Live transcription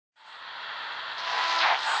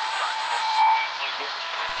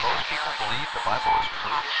Most people believe the Bible is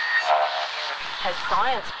true. Has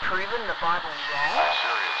science proven the Bible wrong?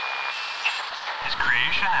 Is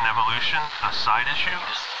creation and evolution a side issue?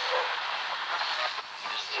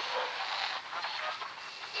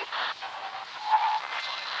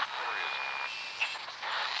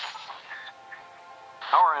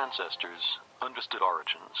 Our ancestors understood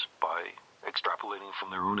origins by extrapolating from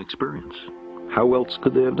their own experience. How else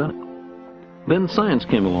could they have done it? Then science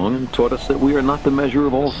came along and taught us that we are not the measure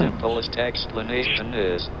of all The things. simplest explanation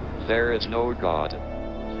is, there is no God.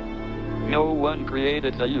 No one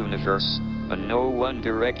created the universe, and no one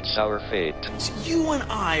directs our fate. You and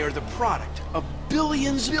I are the product of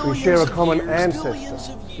billions We share a of common years, billions ancestor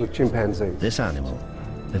of years. with chimpanzees. This animal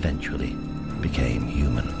eventually became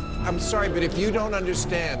human. I'm sorry, but if you don't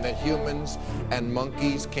understand that humans and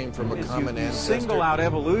monkeys came from a common ancestor... Single out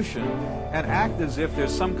evolution and act as if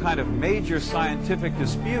there's some kind of major scientific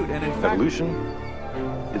dispute, and in fact... Evolution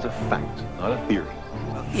is a fact, not a theory.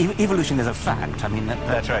 Evolution is a fact. I mean,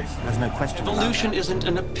 that's right. There's no question. Evolution isn't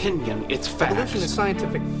an opinion, it's fact. Evolution is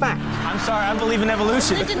scientific fact. I'm sorry, I believe in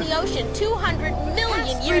evolution. Lived in the ocean 200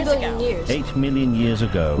 million years ago. 8 million years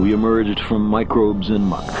ago. We emerged from microbes and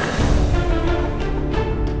muck.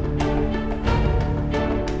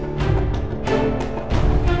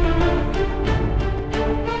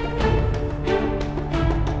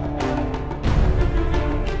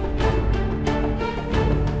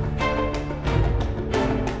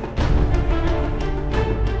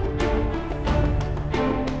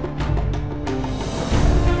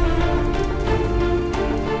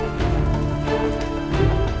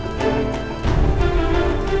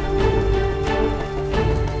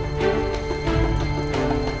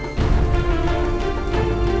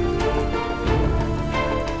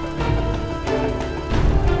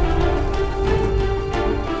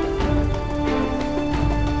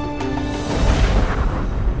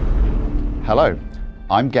 Hello,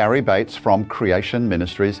 I'm Gary Bates from Creation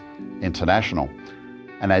Ministries International.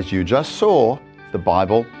 And as you just saw, the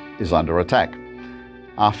Bible is under attack.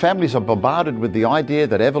 Our families are bombarded with the idea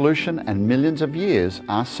that evolution and millions of years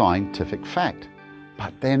are scientific fact.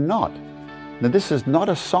 But they're not. Now, this is not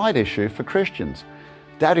a side issue for Christians.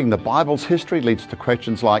 Doubting the Bible's history leads to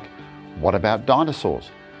questions like, what about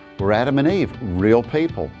dinosaurs? Were Adam and Eve real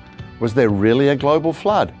people? Was there really a global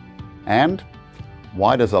flood? And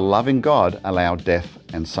why does a loving God allow death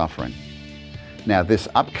and suffering? Now, this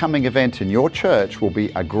upcoming event in your church will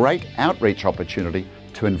be a great outreach opportunity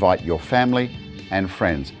to invite your family and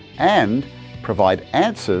friends and provide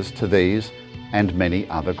answers to these and many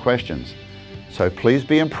other questions. So please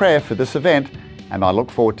be in prayer for this event, and I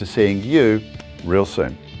look forward to seeing you real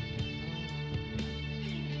soon.